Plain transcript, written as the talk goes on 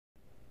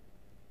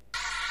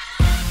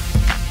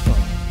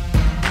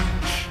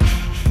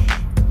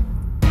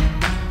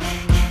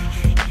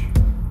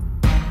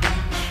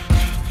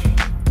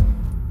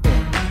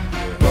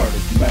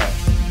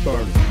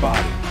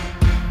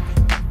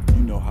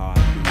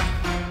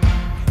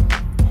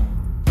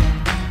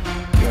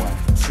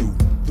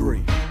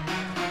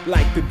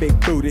Like the big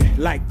booty,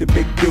 like the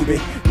big doobie.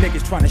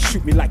 Niggas trying to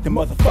shoot me like the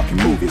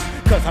motherfucking movies.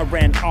 Cause I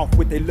ran off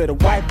with a little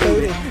white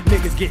booty.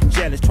 Niggas getting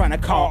jealous, trying to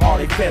call all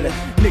they fellas.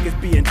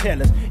 Niggas being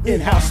tellers,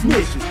 in-house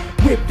snitches.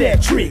 Whip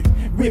that trick,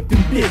 whip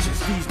them bitches.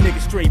 These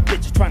niggas straight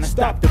bitches trying to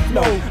stop the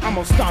flow. I'm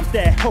gonna stomp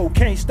that hoe,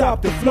 can't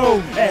stop the flow.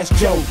 Ask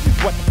Joe,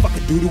 what the fuck a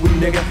do to a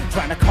nigga?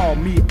 Trying to call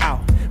me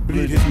out,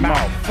 bleed his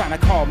mouth. Trying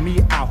to call me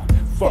out,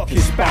 fuck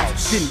his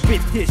spouse. Didn't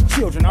whip his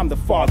children, I'm the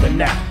father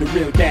now, the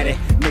real daddy.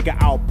 Nigga,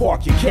 I'll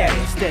park your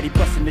caddy. Steady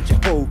bustin' at your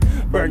hoe,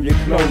 burn your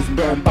clothes,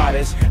 burn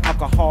bodies.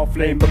 Alcohol,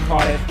 flame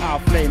Bacardi, I'll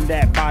flame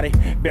that body.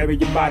 Bury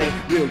your body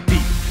real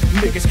deep.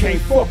 Niggas can't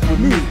fuck with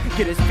me.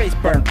 Get his face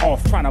burned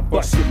off, tryna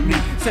bust at me.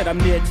 Said I'm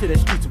near to the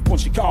streets and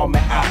won't you call me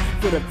out.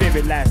 For the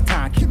very last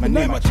time, keep my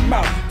name out your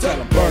mouth. Tell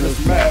him burn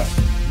his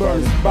mask,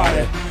 burn his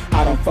body.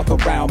 I don't fuck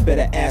around,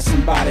 better ass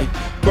and body.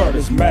 Burn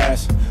his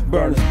mask,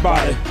 burn his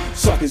body.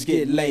 Suckers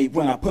get laid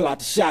when I pull out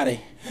the shotty.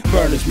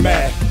 Burn his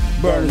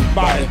mask, burn his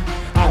body.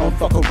 I don't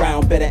fuck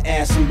around, better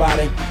ass and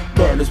body.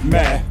 Burn his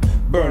mask,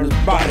 burn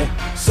his body.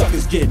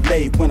 Suckers get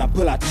laid when I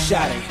pull out the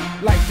shotty.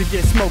 Like to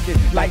get smoking,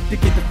 like to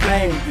get the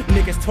flame.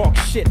 Niggas talk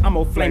shit, I'm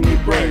gon' flame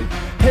their brain.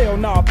 Hell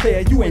nah,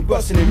 player, you ain't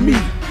bustin' at me.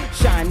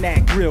 Shine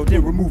that grill,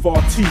 then remove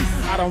all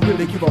teeth. I don't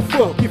really give a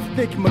fuck if you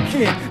think I'm a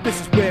kid.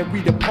 This is where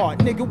we depart,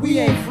 nigga, we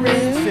ain't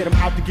friends. Said I'm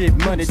out to get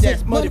money,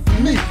 that's money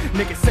for me.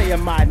 Niggas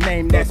saying my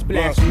name, that's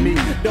blasphemy.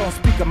 Don't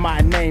speak of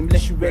my name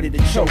unless you ready to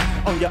choke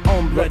on your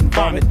own blood and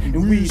vomit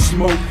and weed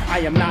smoke.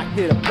 I am not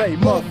here to play,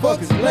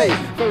 motherfuckers late.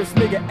 First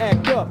nigga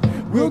act up,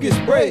 we'll get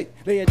sprayed.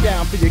 Lay it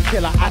down for your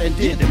killer, I done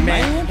did the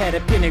man. Had a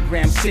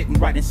pentagram sitting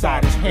right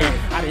inside his hand.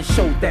 I done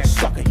showed that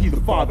sucker, he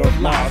the father of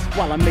lies.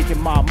 While I'm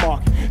making my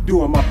mark,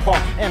 doing my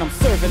part. And I'm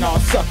serving all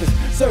suckers,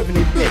 serving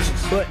these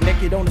bitches. Butt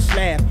naked on the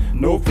slab,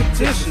 no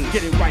fictitious.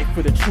 Get it right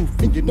for the truth,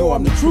 and you know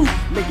I'm the truth.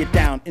 Lay it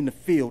down in the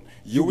field,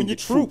 you and your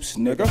troops,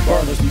 nigga.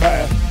 Burn his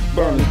mask,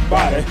 burn his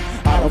body.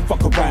 I don't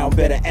fuck around,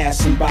 better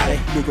ass and body.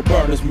 Nigga,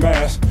 burn his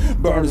mask,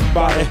 burn his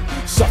body.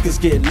 Suckers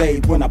get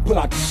laid when I pull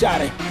out the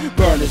shotty.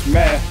 Burn his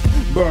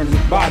mask, burn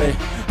his body.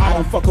 I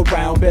don't fuck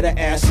around, better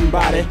ass and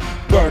body.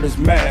 Burn his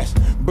mask,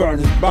 burn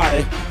his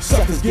body.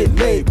 Suckers get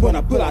laid when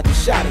I pull out the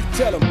shotty.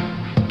 Tell him,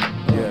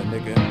 yeah,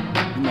 nigga,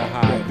 you know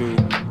how I do.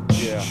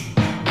 Yeah,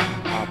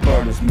 I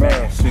burn his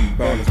mask and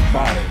burn his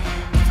body.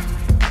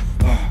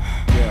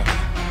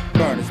 Yeah,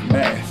 burn his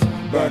mask,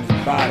 burn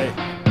his body.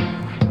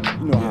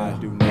 You know how I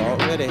do, nigga.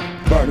 Already.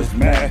 Burn his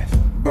mask,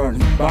 burn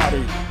his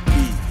body.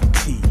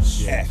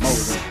 E-T-S.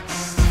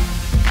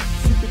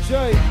 Super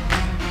J.